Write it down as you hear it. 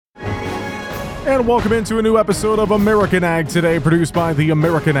And welcome into a new episode of American Ag Today, produced by the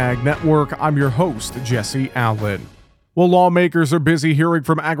American Ag Network. I'm your host, Jesse Allen. Well, lawmakers are busy hearing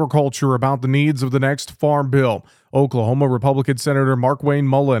from agriculture about the needs of the next farm bill. Oklahoma Republican Senator Markwayne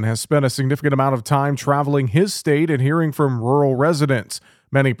Mullin has spent a significant amount of time traveling his state and hearing from rural residents.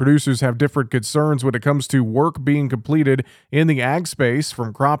 Many producers have different concerns when it comes to work being completed in the ag space,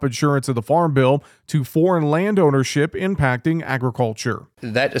 from crop insurance of the Farm Bill to foreign land ownership impacting agriculture.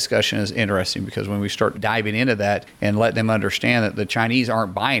 That discussion is interesting because when we start diving into that and let them understand that the Chinese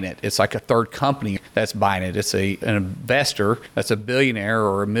aren't buying it, it's like a third company that's buying it. It's an investor that's a billionaire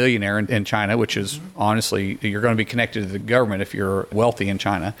or a millionaire in China, which is honestly, you're going to be connected to the government if you're wealthy in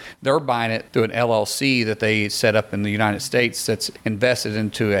China. They're buying it through an LLC that they set up in the United States that's invested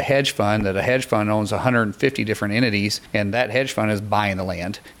into a hedge fund, that a hedge fund owns 150 different entities, and that hedge fund is buying the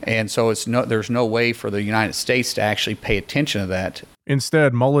land. And so there's no way for the United States to actually pay attention to that.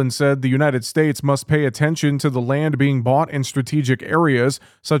 Instead, Mullin said the United States must pay attention to the land being bought in strategic areas,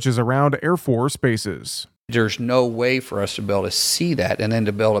 such as around Air Force bases. There's no way for us to be able to see that and then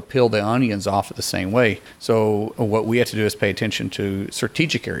to be able to peel the onions off it the same way. So what we have to do is pay attention to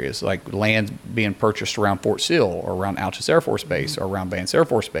strategic areas like land being purchased around Fort Sill or around Altus Air Force Base or around Vance Air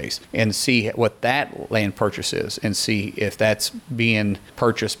Force Base, and see what that land purchase is and see if that's being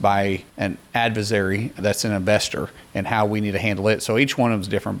purchased by an adversary that's an investor and how we need to handle it. So each one of them is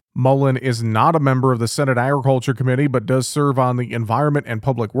different. Mullin is not a member of the Senate Agriculture Committee, but does serve on the Environment and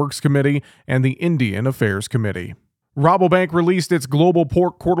Public Works Committee and the Indian Affairs Committee. Rabobank released its Global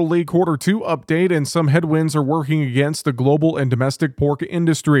Pork Quarterly Quarter 2 update, and some headwinds are working against the global and domestic pork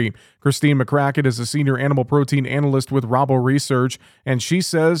industry. Christine McCracken is a senior animal protein analyst with Rabo Research, and she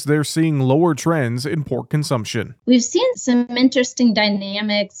says they're seeing lower trends in pork consumption. We've seen some interesting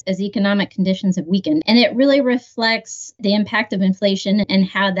dynamics as economic conditions have weakened, and it really reflects the impact of inflation and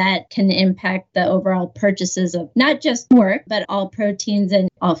how that can impact the overall purchases of not just pork, but all proteins and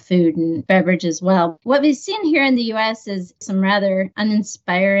all food and beverage as well. What we've seen here in the U.S. is some rather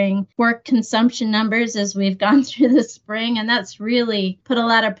uninspiring pork consumption numbers as we've gone through the spring, and that's really put a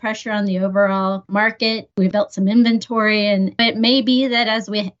lot of pressure on the overall market. We built some inventory, and it may be that as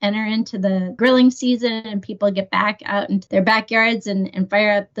we enter into the grilling season and people get back out into their backyards and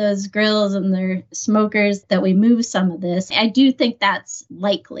fire up those grills and their smokers, that we move some of this. I do think that's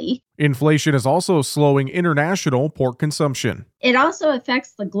likely. Inflation is also slowing international pork consumption. It also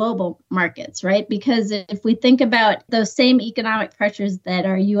affects the global markets, right? Because if we think about those same economic pressures that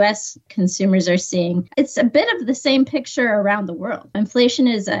our U.S. consumers are seeing, it's a bit of the same picture around the world. Inflation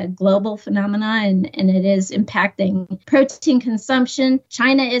is a global phenomenon, and it is impacting protein consumption.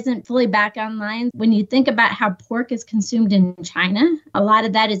 China isn't fully back online. When you think about how pork is consumed in China, a lot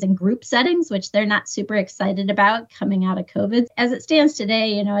of that is in group settings, which they're not super excited about coming out of COVID. As it stands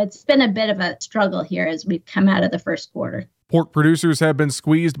today, it's been a bit of a struggle here as we've come out of the first quarter. Pork producers have been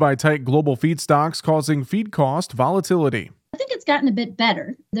squeezed by tight global feedstocks, causing feed cost volatility. I think it's gotten a bit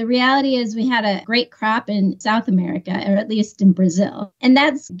better. The reality is we had a great crop in South America, or at least in Brazil, and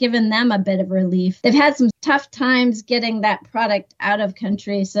that's given them a bit of relief. They've had some tough times getting that product out of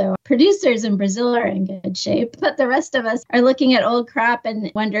country, so producers in Brazil are in good shape, but the rest of us are looking at old crop and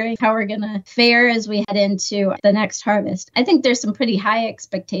wondering how we're going to fare as we head into the next harvest. I think there's some pretty high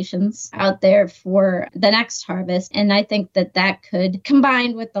expectations out there for the next harvest, and I think that could,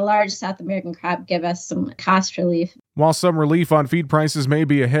 combined with the large South American crop, give us some cost relief. While some relief on feed prices may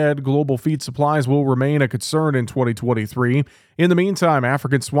be ahead, global feed supplies will remain a concern in 2023. In the meantime,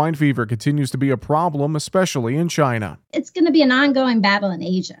 African swine fever continues to be a problem, especially in China. It's going to be an ongoing battle in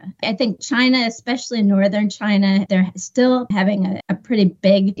Asia. I think China, especially northern China, they're still having a pretty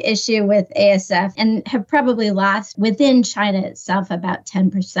big issue with ASF and have probably lost within China itself about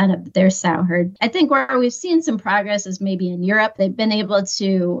 10% of their sow herd. I think where we've seen some progress is maybe in Europe. They've been able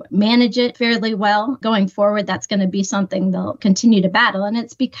to manage it fairly well. Going forward, that's going to be something they'll continue to battle. And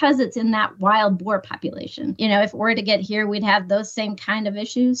it's because it's in that wild boar population. If it were to get here, we'd have those same kind of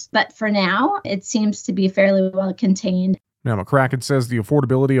issues. But for now, it seems to be fairly well contained. Now, McCracken says the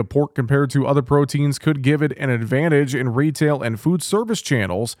affordability of pork compared to other proteins could give it an advantage in retail and food service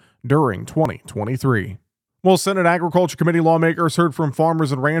channels during 2023. Well, Senate Agriculture Committee lawmakers heard from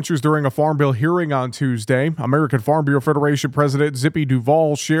farmers and ranchers during a Farm Bill hearing on Tuesday. American Farm Bureau Federation President Zippy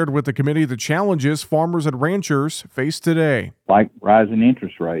Duvall shared with the committee the challenges farmers and ranchers face today. like rising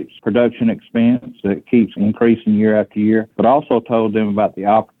interest rates, production expense that keeps increasing year after year, but also told them about the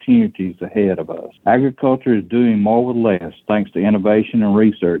opportunities ahead of us. Agriculture is doing more with less thanks to innovation and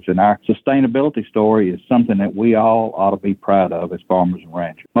research, and our sustainability story is something that we all ought to be proud of as farmers and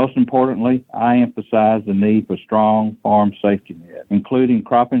ranchers. Most importantly, I emphasize the need for strong farm safety net, including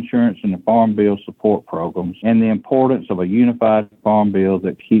crop insurance and the Farm Bill support programs, and the importance of a unified farm bill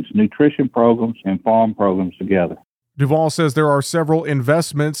that keeps nutrition programs and farm programs together. Duvall says there are several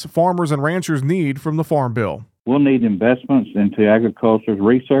investments farmers and ranchers need from the Farm Bill. We'll need investments into agriculture's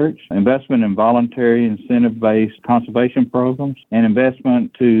research, investment in voluntary incentive-based conservation programs, and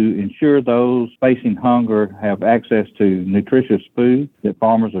investment to ensure those facing hunger have access to nutritious food that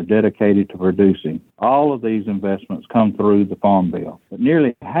farmers are dedicated to producing. All of these investments come through the Farm Bill. But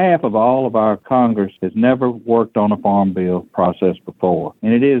nearly half of all of our Congress has never worked on a Farm Bill process before.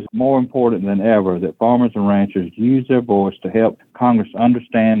 And it is more important than ever that farmers and ranchers use their voice to help Congress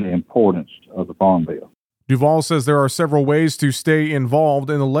understand the importance of the Farm Bill. Duvall says there are several ways to stay involved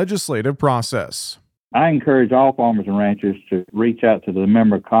in the legislative process. I encourage all farmers and ranchers to reach out to the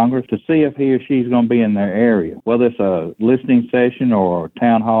member of Congress to see if he or she's going to be in their area. Whether it's a listening session or a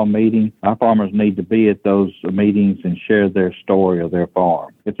town hall meeting, our farmers need to be at those meetings and share their story of their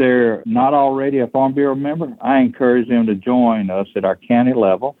farm. If they're not already a Farm Bureau member, I encourage them to join us at our county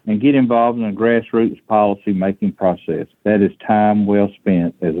level and get involved in the grassroots policy making process. That is time well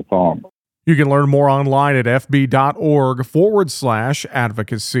spent as a farmer. You can learn more online at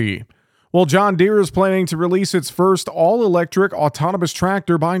fb.org/advocacy. Well, John Deere is planning to release its first all-electric autonomous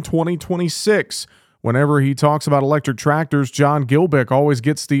tractor by 2026. Whenever he talks about electric tractors, John Gilbeck always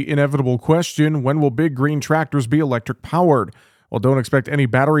gets the inevitable question, when will big green tractors be electric-powered? Well, don't expect any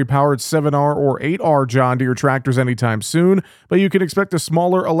battery-powered 7R or 8R John Deere tractors anytime soon, but you can expect a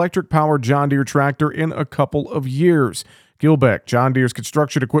smaller electric-powered John Deere tractor in a couple of years. Gilbeck, John Deere's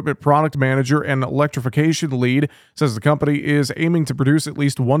construction equipment product manager and electrification lead, says the company is aiming to produce at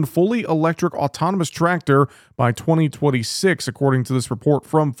least one fully electric autonomous tractor by 2026, according to this report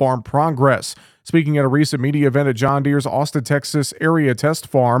from Farm Progress. Speaking at a recent media event at John Deere's Austin, Texas area test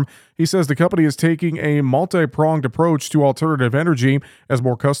farm, he says the company is taking a multi-pronged approach to alternative energy as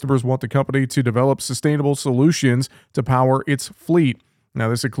more customers want the company to develop sustainable solutions to power its fleet. Now,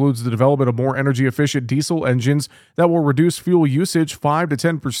 this includes the development of more energy-efficient diesel engines that will reduce fuel usage 5 to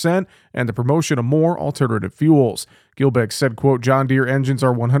 10% and the promotion of more alternative fuels. Gilbeck said, quote, John Deere engines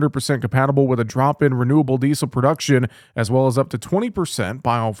are 100% compatible with a drop-in renewable diesel production as well as up to 20%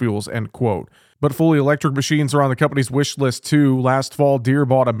 biofuels, end quote. But fully electric machines are on the company's wish list too. Last fall, Deere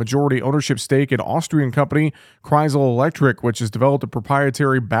bought a majority ownership stake in Austrian company Kreisel Electric, which has developed a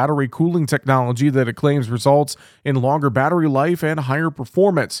proprietary battery cooling technology that it claims results in longer battery life and higher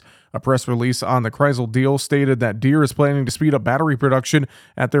performance. A press release on the Kreisel deal stated that Deere is planning to speed up battery production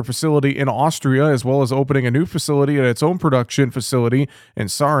at their facility in Austria, as well as opening a new facility at its own production facility in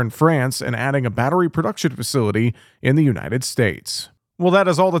Sarre, France, and adding a battery production facility in the United States. Well, that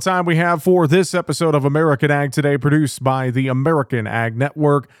is all the time we have for this episode of American Ag Today, produced by the American Ag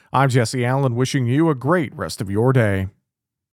Network. I'm Jesse Allen, wishing you a great rest of your day.